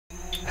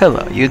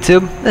Hello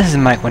YouTube, this is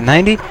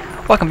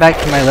Mike190. Welcome back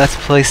to my Let's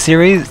Play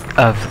series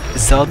of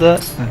Zelda,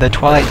 the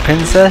Twilight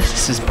Princess.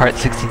 This is part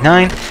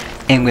 69,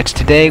 in which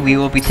today we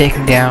will be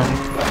taking down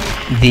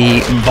the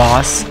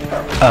boss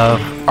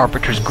of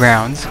Arbiter's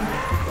Grounds,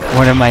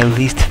 one of my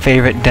least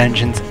favorite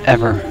dungeons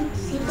ever.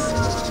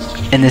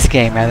 In this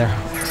game, rather.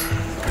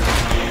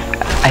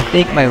 I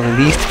think my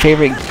least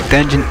favorite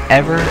dungeon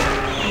ever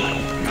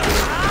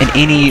in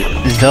any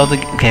Zelda,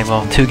 okay,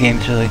 well, two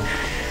games really,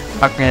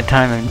 Ocarina of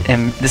Time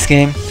and this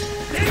game.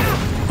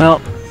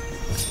 Well,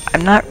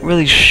 I'm not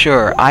really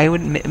sure. I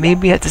would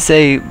maybe have to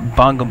say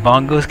Bongo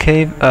Bongo's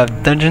cave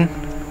dungeon,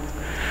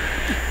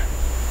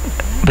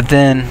 but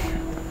then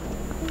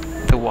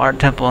the water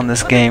temple in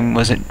this game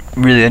wasn't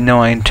really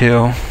annoying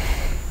too.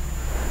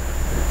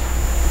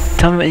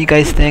 Tell me what you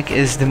guys think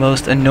is the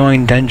most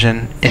annoying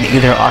dungeon in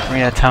either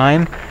Ocarina of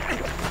Time,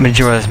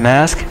 Majora's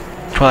Mask,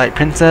 Twilight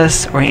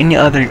Princess, or any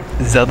other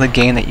Zelda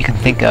game that you can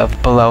think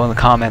of below in the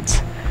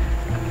comments.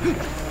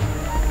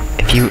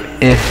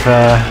 If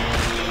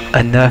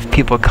enough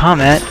people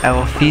comment, I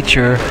will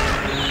feature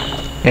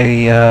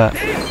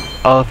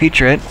I'll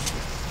feature it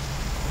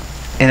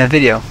in a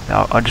video.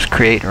 I'll just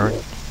create or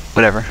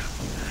whatever.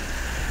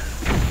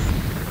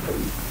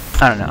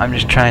 I don't know. I'm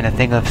just trying to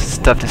think of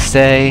stuff to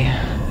say,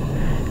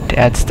 to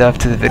add stuff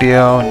to the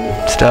video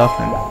and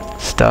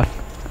stuff.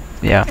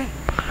 Yeah.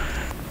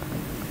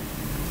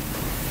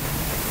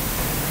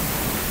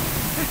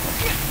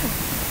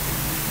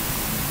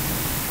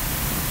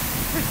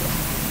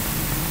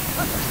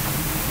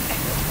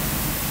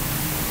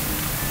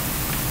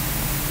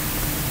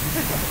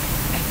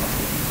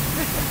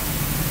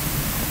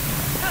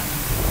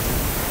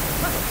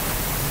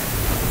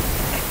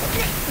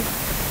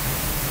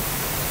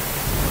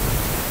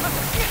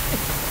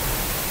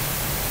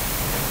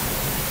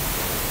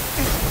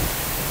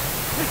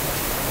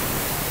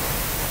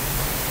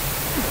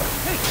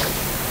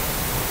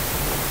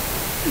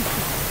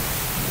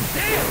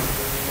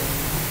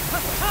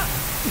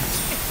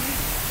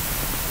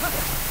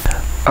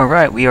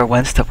 Alright, we are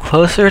one step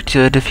closer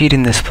to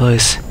defeating this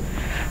place.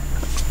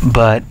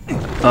 But,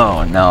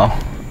 oh no.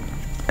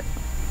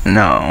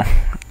 No.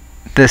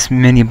 This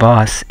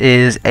mini-boss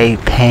is a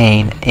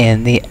pain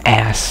in the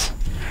ass.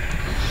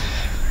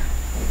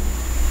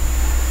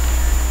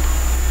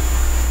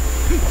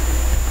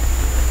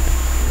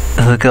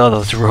 Look at all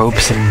those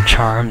ropes and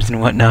charms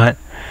and whatnot.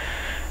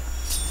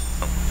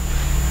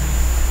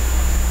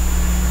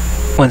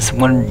 Once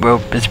one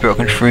rope is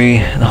broken free,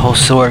 the whole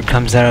sword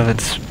comes out of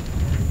its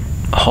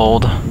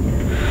hold.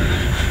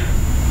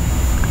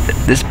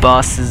 This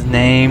boss is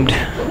named,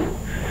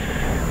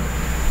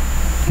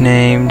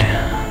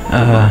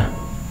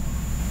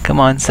 come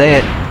on, say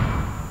it.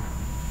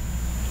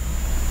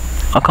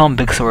 I'll call him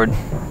Big Sword.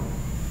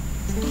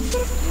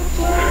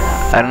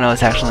 I don't know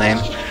his actual name.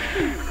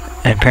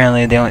 And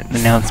apparently they don't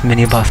announce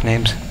mini boss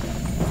names.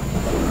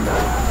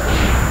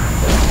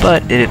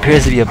 But it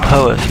appears to be a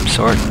Poe of some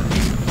sort.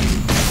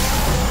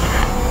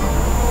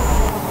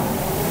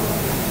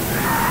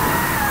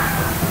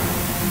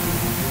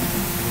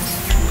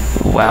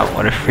 Wow,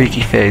 what a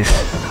freaky face.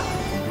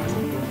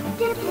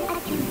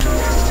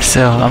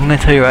 So, I'm gonna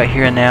tell you right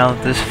here and now,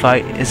 this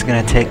fight is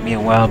gonna take me a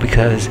while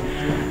because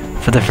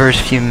for the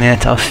first few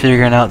minutes I was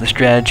figuring out the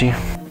strategy.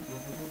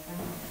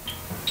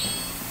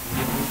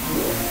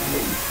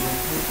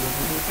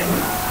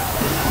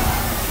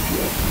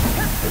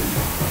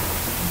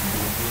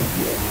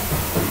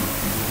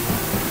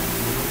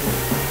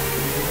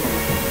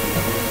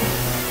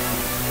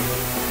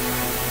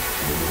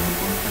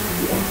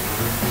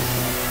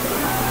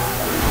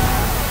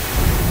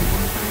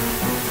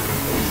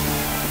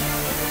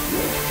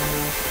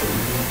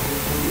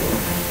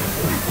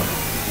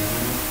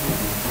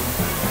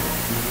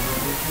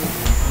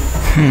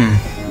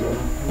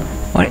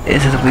 What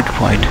is his weak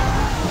point?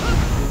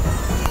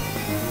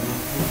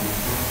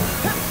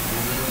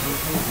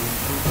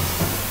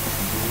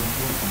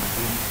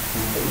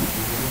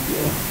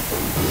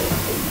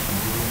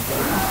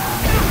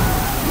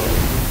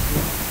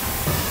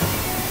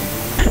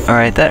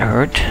 Alright, that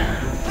hurt.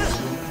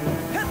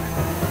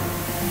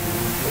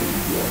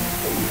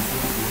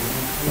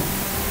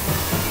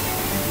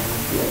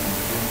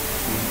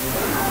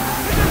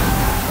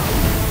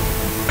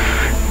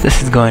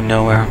 This is going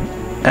nowhere.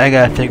 I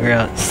gotta figure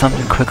out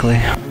something quickly.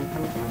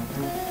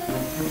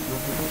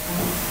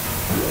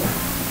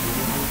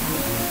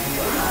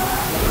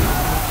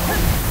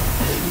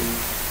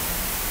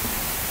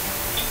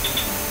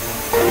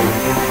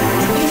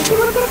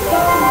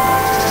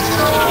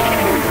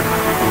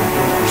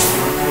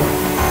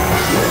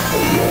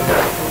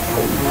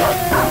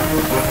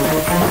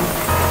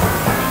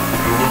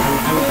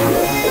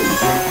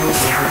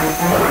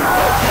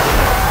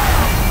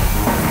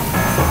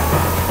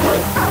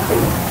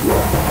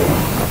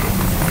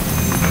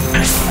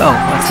 Oh,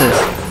 what's this?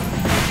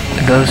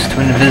 It goes to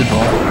an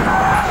invisible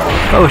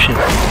potion.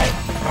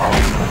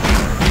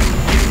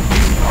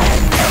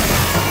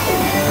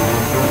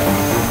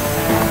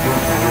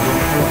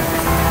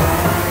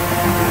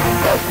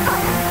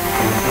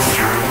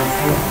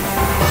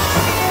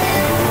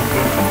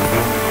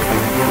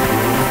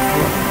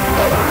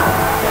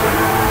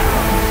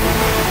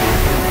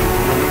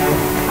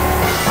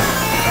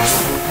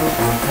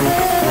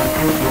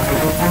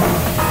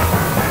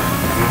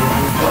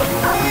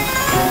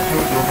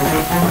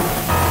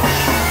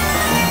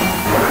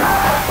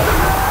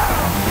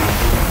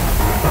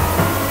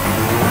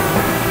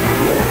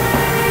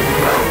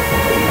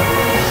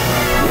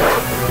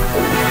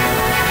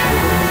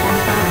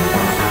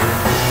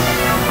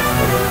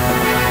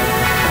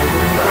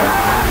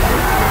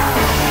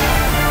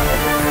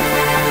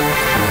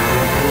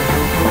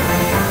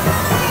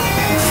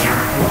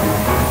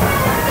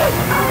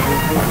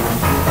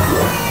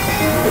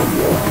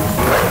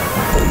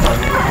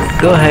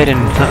 Go ahead and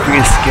feel free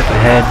to skip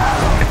ahead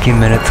a few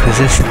minutes because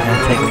this is going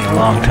to take me a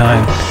long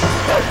time.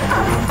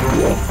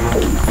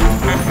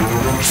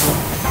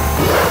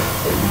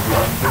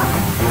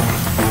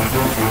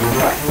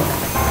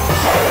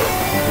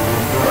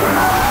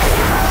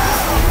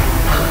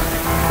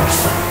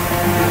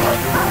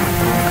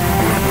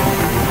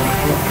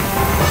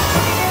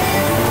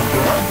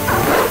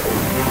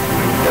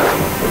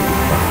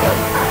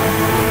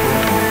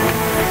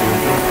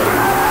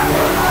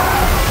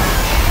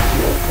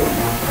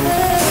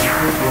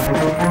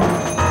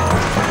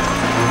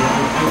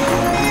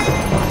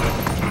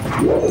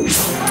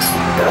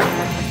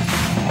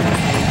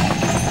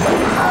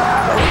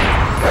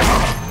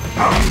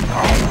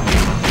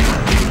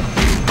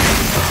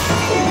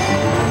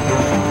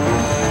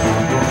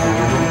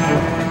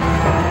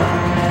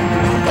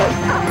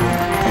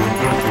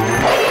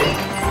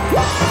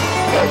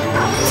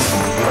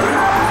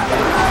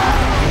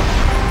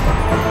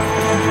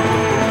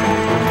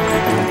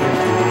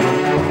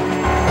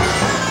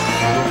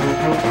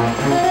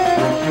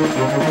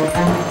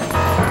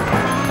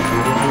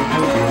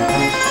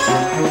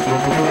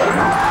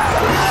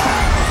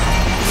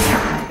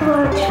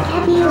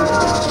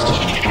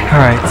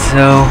 Alright,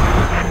 so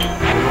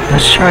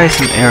let's try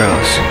some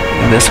arrows.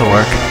 Maybe this'll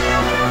work.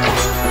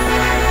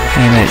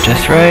 Aim it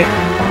just right.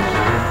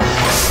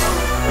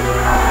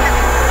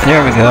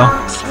 There we go.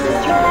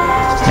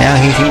 Now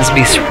he seems to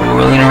be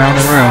swirling around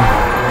the room.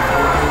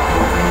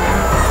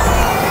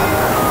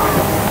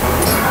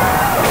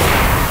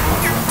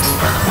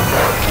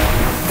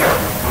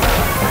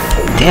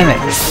 Damn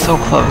it, it's so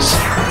close.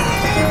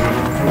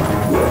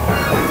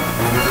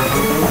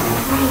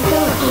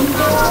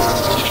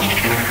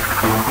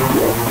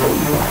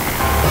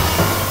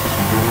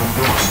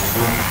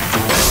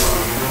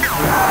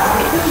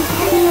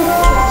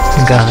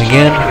 Got him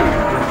again.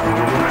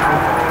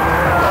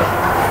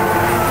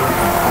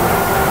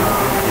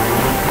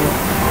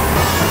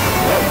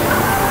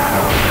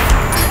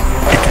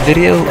 If the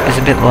video is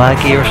a bit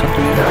laggy or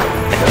something,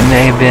 it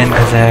may have been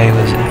because I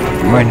was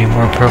running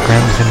more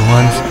programs than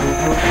once,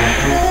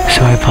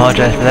 so I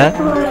apologize for that.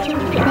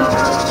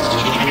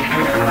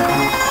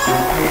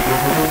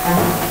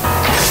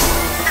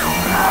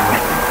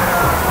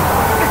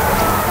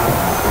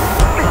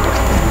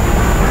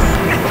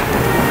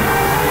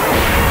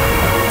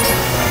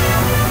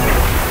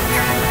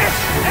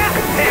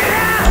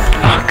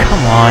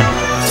 Come on,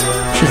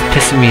 this is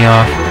pissing me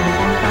off.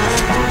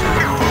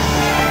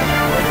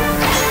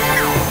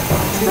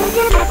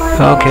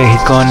 Okay,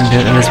 he's going into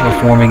invisible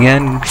form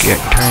again,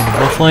 turning to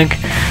Wolf-Link,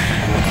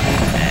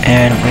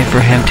 and wait for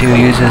him to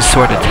use his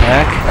sword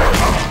attack.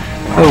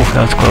 Oh,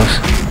 that was close.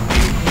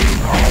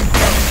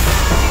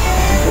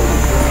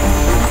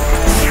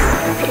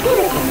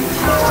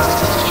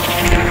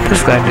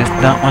 This guy does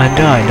not want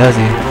to die, does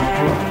he?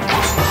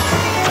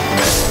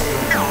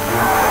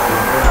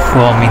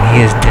 Well, I mean,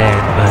 he is dead,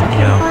 but, you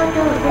know.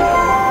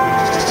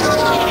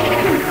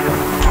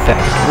 Back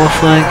to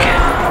Wolf-Link.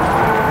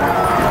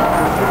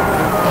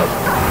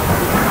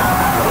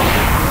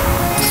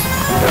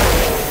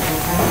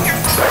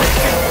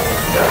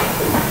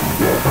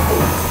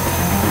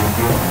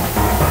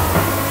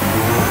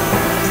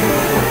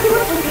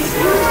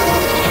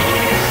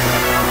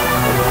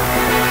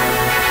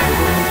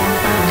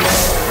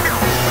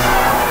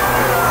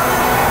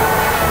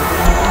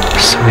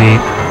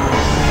 Sweet.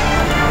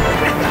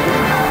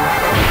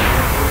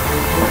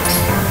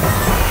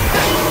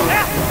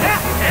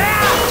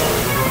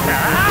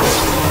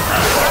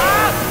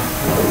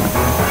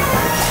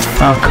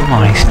 Oh, come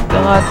on, he's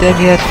still not dead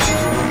yet.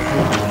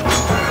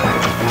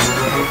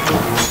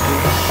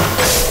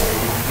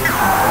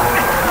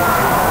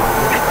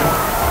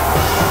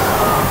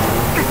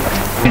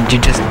 Did you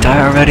just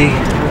die already?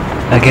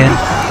 Again?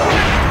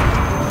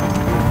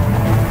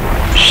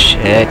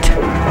 Shit.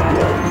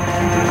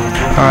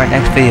 Alright,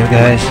 next video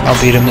guys.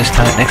 I'll beat him next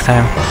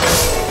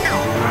time.